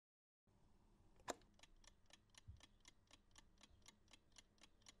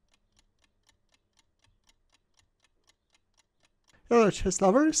Hello chess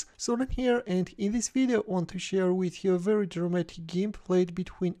lovers, Sudan here, and in this video I want to share with you a very dramatic game played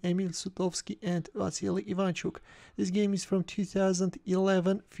between Emil Sutovsky and Vassily Ivanchuk. This game is from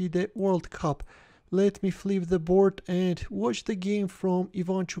 2011 FIDE World Cup. Let me flip the board and watch the game from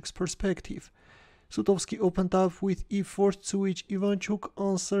Ivanchuk's perspective. Sutovsky opened up with e4, to which Ivanchuk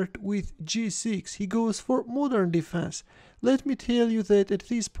answered with g6. He goes for modern defense. Let me tell you that at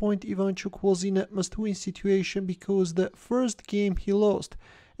this point Ivanchuk was in a must-win situation because the first game he lost.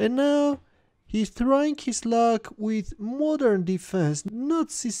 And now he's trying his luck with modern defense.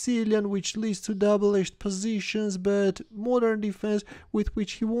 Not Sicilian, which leads to double-edged positions, but modern defense with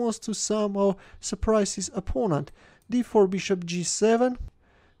which he wants to somehow surprise his opponent. d4 bishop g7.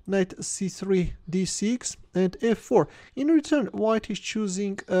 Knight c3 d6 and f4. In return, white is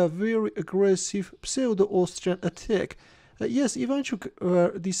choosing a very aggressive pseudo-Austrian attack. Yes,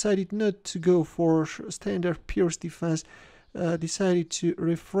 Ivanchuk decided not to go for standard Pirc defense, decided to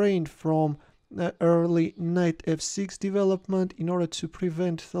refrain from early knight f6 development in order to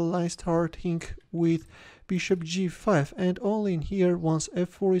prevent the line starting with bishop g5, and only in here, once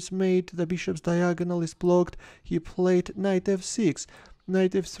f4 is made, the bishop's diagonal is blocked, he played knight f6.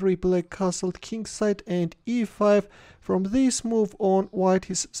 Knight f3, black castled kingside, and e5. From this move on, white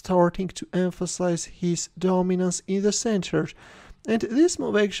is starting to emphasize his dominance in the center. And this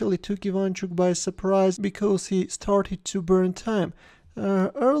move actually took Ivanchuk by surprise because he started to burn time.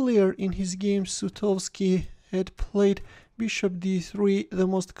 Earlier in his game, Sutovsky had played bishop d3, the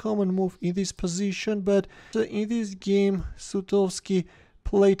most common move in this position, but in this game, Sutovsky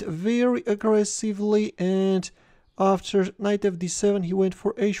played very aggressively, and after knight fd7 he went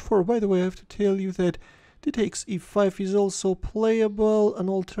for h4. By the way, I have to tell you that d takes e5 is also playable. An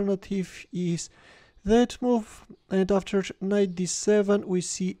alternative is that move, and after knight d7 we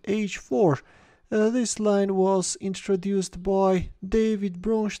see h4. This line was introduced by David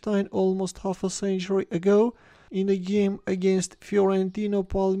Bronstein almost half a century ago in a game against Fiorentino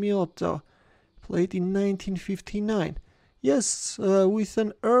Palmiotto, played in 1959. Yes, with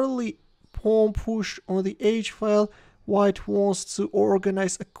an early pawn push on the h file, white wants to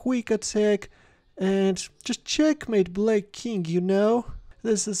organize a quick attack and just checkmate black king, you know.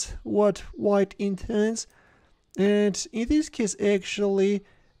 This is what white intends, and in this case actually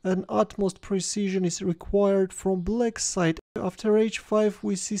an utmost precision is required from black side. After h5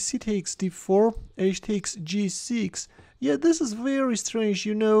 we see c takes d4, h takes g6. Yeah, this is very strange,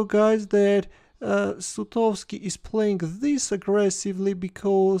 you know, guys, that Sutovsky is playing this aggressively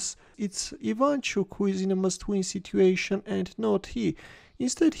because it's Ivanchuk who is in a must-win situation and not he.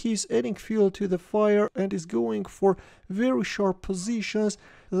 Instead, he is adding fuel to the fire and is going for very sharp positions.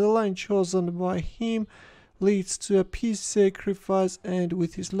 The line chosen by him leads to a piece sacrifice, and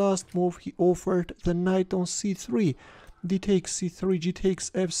with his last move he offered the knight on c3. d takes c3, g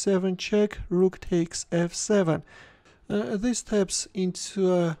takes f7 check, rook takes f7. This taps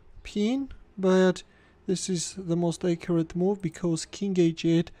into a pin, but this is the most accurate move because king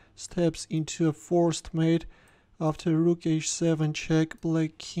h8 steps into a forced mate. After rook h7 check,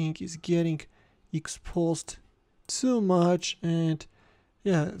 black king is getting exposed too much, and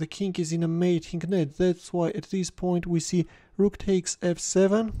yeah, the king is in a mating net. That's why at this point we see rook takes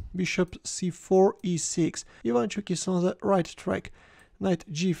f7, bishop c4, e6. Ivanchuk is on the right track. Knight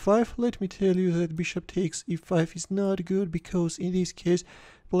g5. Let me tell you that bishop takes e5 is not good because in this case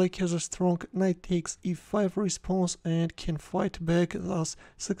black has a strong knight takes e5 response and can fight back, thus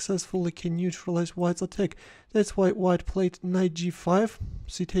successfully can neutralize white's attack. That's why white played knight g5,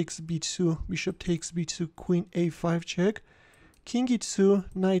 c takes b2, bishop takes b2, queen a5 check, king e2,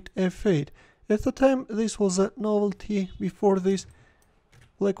 knight f8. At the time this was a novelty. Before this,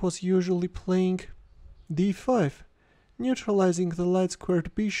 black was usually playing d5, neutralizing the light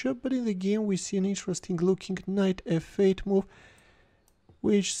squared bishop, but in the game we see an interesting looking knight f8 move,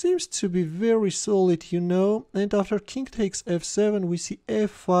 which seems to be very solid, you know. And after king takes f7 we see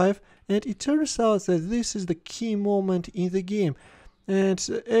f5, and it turns out that this is the key moment in the game, and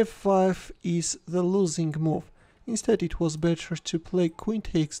f5 is the losing move. Instead it was better to play queen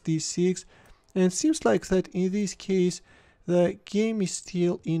takes d6, and seems like that in this case the game is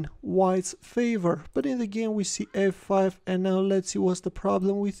still in white's favor. But in the game we see f5, and now let's see what's the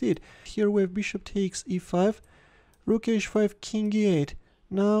problem with it. Here we have bishop takes e5, rook h5, king e8.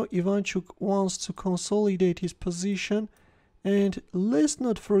 Now Ivanchuk wants to consolidate his position, and let's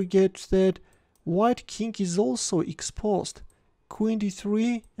not forget that white king is also exposed. Queen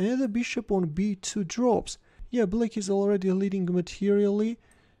d3 and the bishop on b2 drops. Yeah, black is already leading materially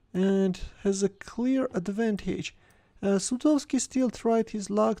and has a clear advantage. Sutovsky still tried his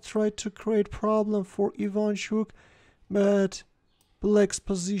luck, tried to create problem for Ivanchuk, but black's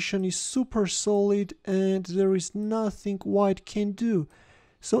position is super solid and there is nothing white can do.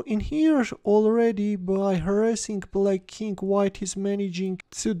 So in here already, by harassing black king, white is managing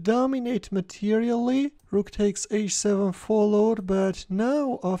to dominate materially. Rook takes h7 followed, but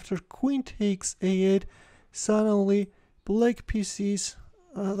now after queen takes a8, suddenly black pieces,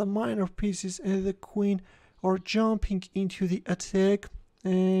 the minor pieces and the queen are jumping into the attack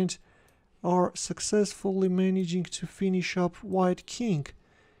and are successfully managing to finish up white king.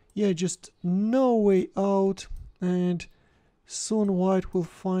 Yeah, just no way out, and soon white will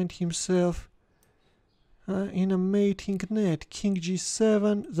find himself in a mating net. King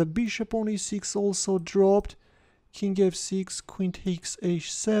g7, the bishop on e6 also dropped. King f6, queen takes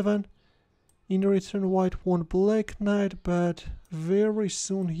h7. In return, white won black knight, but very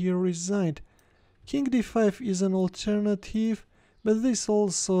soon he resigned. King d5 is an alternative, but this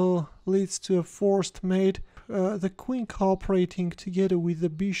also leads to a forced mate. The queen cooperating together with the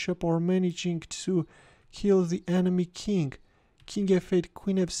bishop are managing to kill the enemy king. King f8,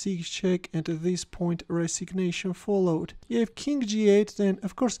 queen f6 check, and at this point resignation followed. If king g8, then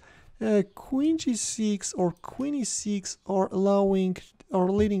of course queen g6 or queen e6 are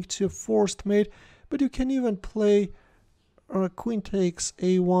leading to a forced mate, but you can even play queen takes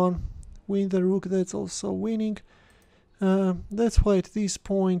a1, win the rook, that's also winning. That's why at this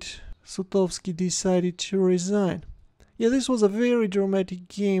point Sutovsky decided to resign. Yeah, this was a very dramatic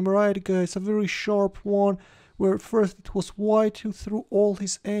game, right guys? A very sharp one, where first it was white who threw all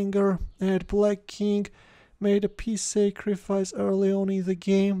his anger at black king, made a piece sacrifice early on in the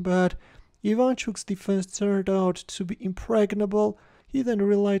game, but Ivanchuk's defense turned out to be impregnable. He then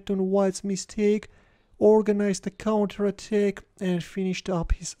relied on white's mistake, organized a counter-attack and finished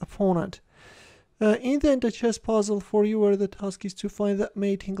up his opponent. In the end, the chess puzzle for you, where the task is to find that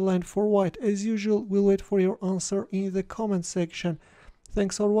mating line for white. As usual, we'll wait for your answer in the comment section.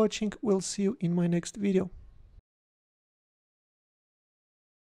 Thanks for watching, we'll see you in my next video.